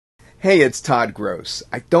Hey, it's Todd Gross.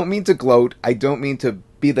 I don't mean to gloat. I don't mean to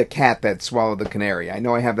be the cat that swallowed the canary. I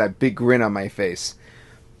know I have that big grin on my face.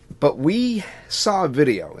 But we saw a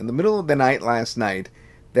video in the middle of the night last night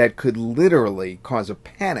that could literally cause a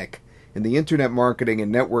panic in the internet marketing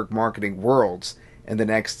and network marketing worlds in the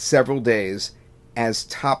next several days as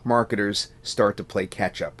top marketers start to play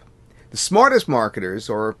catch-up. The smartest marketers,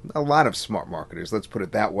 or a lot of smart marketers, let's put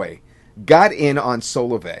it that way, got in on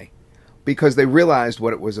Solvay because they realized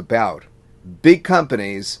what it was about. Big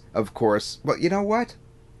companies, of course. Well, you know what?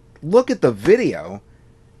 Look at the video,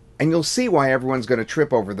 and you'll see why everyone's going to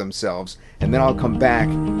trip over themselves. And then I'll come back,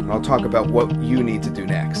 and I'll talk about what you need to do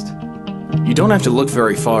next. You don't have to look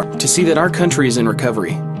very far to see that our country is in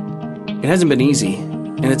recovery. It hasn't been easy,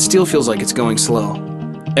 and it still feels like it's going slow.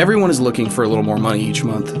 Everyone is looking for a little more money each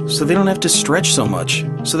month, so they don't have to stretch so much,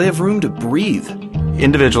 so they have room to breathe.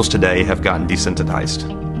 Individuals today have gotten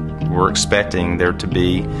desensitized. We're expecting there to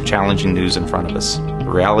be challenging news in front of us. The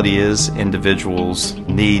reality is individuals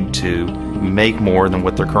need to make more than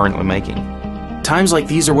what they're currently making. Times like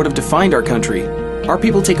these are what have defined our country. Our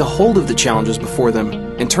people take a hold of the challenges before them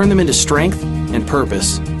and turn them into strength and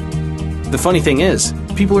purpose. The funny thing is,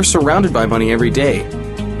 people are surrounded by money every day.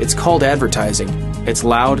 It's called advertising. It's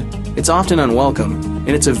loud, it's often unwelcome,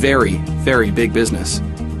 and it's a very, very big business.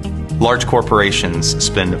 Large corporations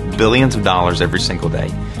spend billions of dollars every single day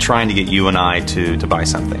trying to get you and I to buy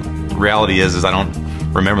something. The reality is I don't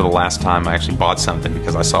remember the last time I actually bought something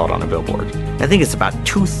because I saw it on a billboard. I think it's about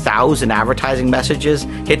 2,000 advertising messages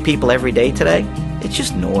hit people every day today. It's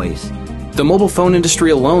just noise. The mobile phone industry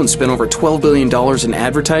alone spent over $12 billion in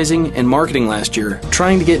advertising and marketing last year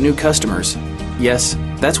trying to get new customers. Yes,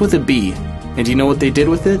 that's with a B. And do you know what they did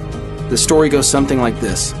with it? The story goes something like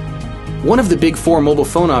this. One of the big four mobile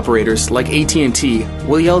phone operators, like AT&T,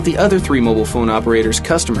 will yell at the other three mobile phone operators'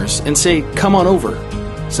 customers and say, "Come on over."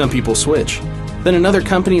 Some people switch. Then another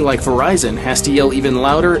company like Verizon has to yell even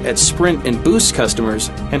louder at Sprint and Boost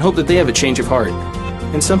customers and hope that they have a change of heart.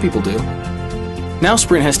 And some people do. Now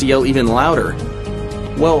Sprint has to yell even louder.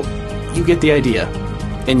 Well, you get the idea.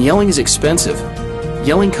 And yelling is expensive.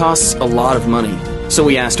 Yelling costs a lot of money. So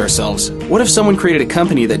we asked ourselves, what if someone created a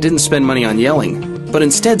company that didn't spend money on yelling, but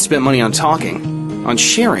instead spent money on talking, on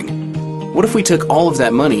sharing? What if we took all of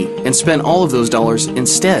that money and spent all of those dollars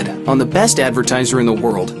instead on the best advertiser in the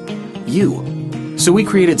world, you? So we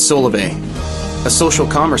created Solvay, a social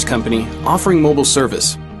commerce company offering mobile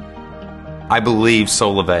service. I believe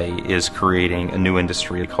Solvay is creating a new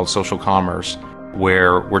industry called social commerce,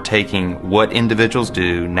 where we're taking what individuals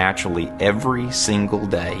do naturally every single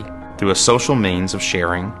day through a social means of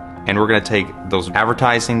sharing, and we're going to take those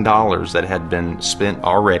advertising dollars that had been spent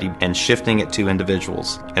already and shifting it to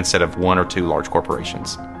individuals instead of one or two large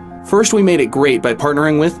corporations. First, we made it great by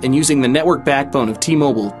partnering with and using the network backbone of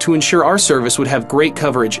T-Mobile to ensure our service would have great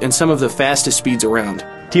coverage and some of the fastest speeds around.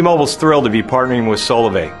 T-Mobile's thrilled to be partnering with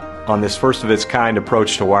Solvay on this first-of-its-kind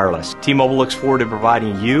approach to wireless. T-Mobile looks forward to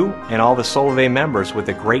providing you and all the Solvay members with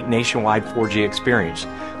a great nationwide 4G experience,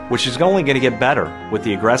 which is only going to get better with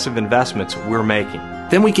the aggressive investments we're making.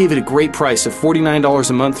 Then we gave it a great price of $49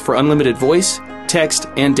 a month for unlimited voice, text,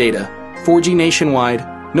 and data. 4G nationwide,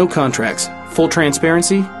 no contracts, full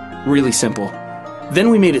transparency, really simple. Then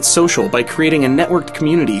we made it social by creating a networked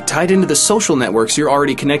community tied into the social networks you're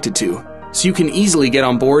already connected to, so you can easily get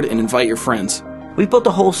on board and invite your friends. We built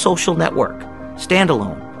a whole social network,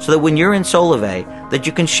 standalone, so that when you're in Solvay, that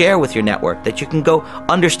you can share with your network, that you can go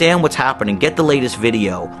understand what's happening, get the latest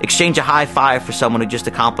video, exchange a high five for someone who just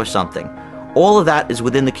accomplished something. All of that is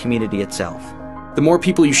within the community itself. The more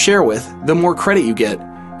people you share with, the more credit you get,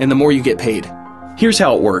 and the more you get paid. Here's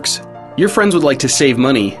how it works. Your friends would like to save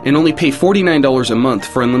money and only pay $49 a month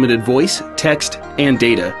for unlimited voice, text, and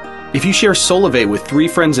data. If you share Solvay with 3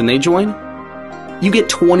 friends and they join, you get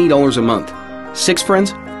 $20 a month. 6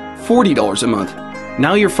 friends, $40 a month.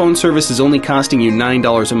 Now your phone service is only costing you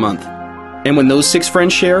 $9 a month. And when those 6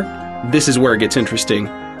 friends share, this is where it gets interesting.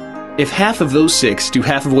 If half of those 6 do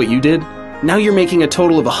half of what you did, now you're making a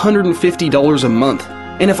total of $150 a month.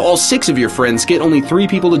 And if all 6 of your friends get only 3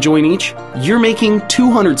 people to join each, you're making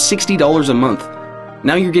 $260 a month.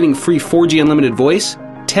 Now you're getting free 4G unlimited voice,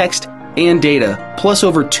 text, and data, plus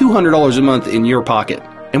over $200 a month in your pocket.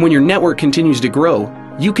 And when your network continues to grow,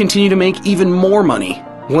 you continue to make even more money.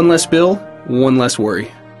 One less bill, one less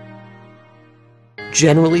worry.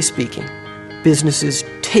 Generally speaking, businesses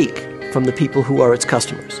take from the people who are its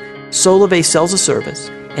customers. Solvay sells a service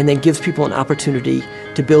and then gives people an opportunity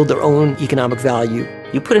to build their own economic value.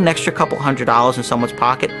 You put an extra couple $100 in someone's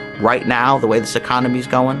pocket right now, the way this economy's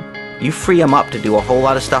going, You free them up to do a whole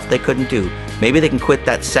lot of stuff they couldn't do. Maybe they can quit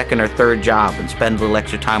that second or third job and spend a little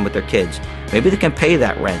extra time with their kids. Maybe they can pay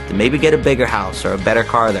that rent and maybe get a bigger house or a better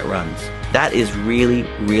car that runs. That is really,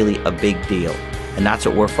 really a big deal. And that's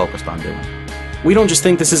what we're focused on doing. We don't just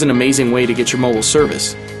think this is an amazing way to get your mobile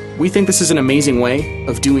service. We think this is an amazing way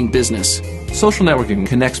of doing business. Social networking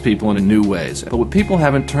connects people in new ways, but what people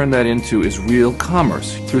haven't turned that into is real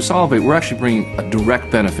commerce. Through Solvate, we're actually bringing a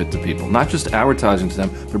direct benefit to people, not just advertising to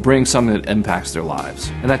them, but bringing something that impacts their lives,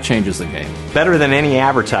 and that changes the game. Better than any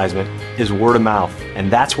advertisement is word of mouth,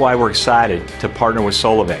 and that's why we're excited to partner with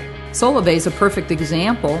Solvate. Solvay is a perfect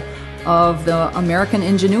example of the American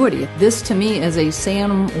ingenuity. This, to me, is a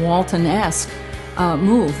Sam Walton-esque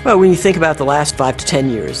move. Well, when you think about the last 5 to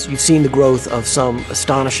 10 years, you've seen the growth of some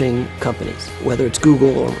astonishing companies, whether it's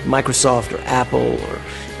Google or Microsoft or Apple or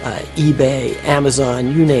eBay,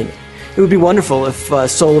 Amazon, you name it. It would be wonderful if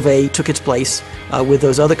Solvay took its place with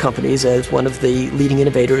those other companies as one of the leading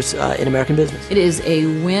innovators in American business. It is a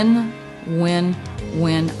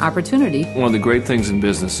win-win-win opportunity. One of the great things in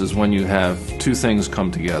business is when you have two things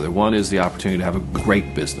come together. One is the opportunity to have a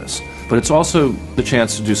great business, but it's also the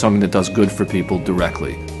chance to do something that does good for people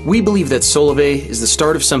directly. We believe that Solvay is the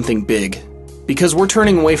start of something big, because we're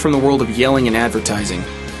turning away from the world of yelling and advertising,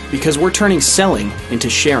 because we're turning selling into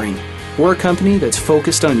sharing. We're a company that's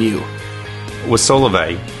focused on you. With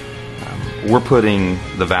Solvay, we're putting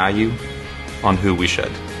the value on who we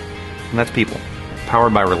should, and that's people,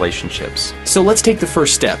 powered by relationships. So let's take the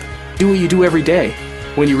first step. Do what you do every day.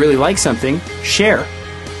 When you really like something, share.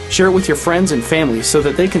 Share it with your friends and family so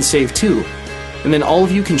that they can save too. And then all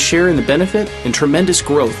of you can share in the benefit and tremendous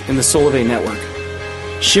growth in the Solvay network.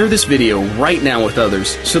 Share this video right now with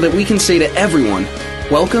others so that we can say to everyone,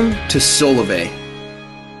 welcome to Solvay.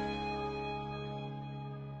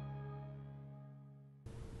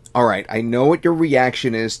 Alright, I know what your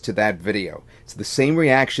reaction is to that video. It's the same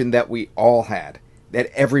reaction that we all had,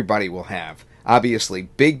 that everybody will have. Obviously,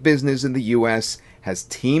 big business in the US has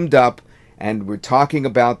teamed up, and we're talking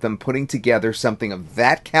about them putting together something of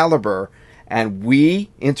that caliber, and we,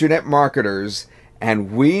 internet marketers,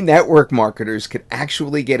 and we network marketers could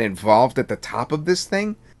actually get involved at the top of this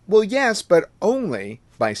thing? Well, yes, but only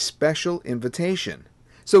by special invitation.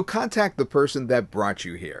 So contact the person that brought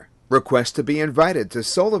you here. Request to be invited to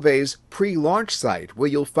Solvay's pre-launch site, where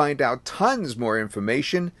you'll find out tons more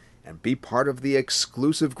information and be part of the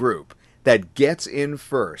exclusive group that gets in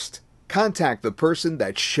first. Contact the person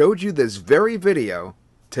that showed you this very video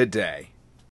today.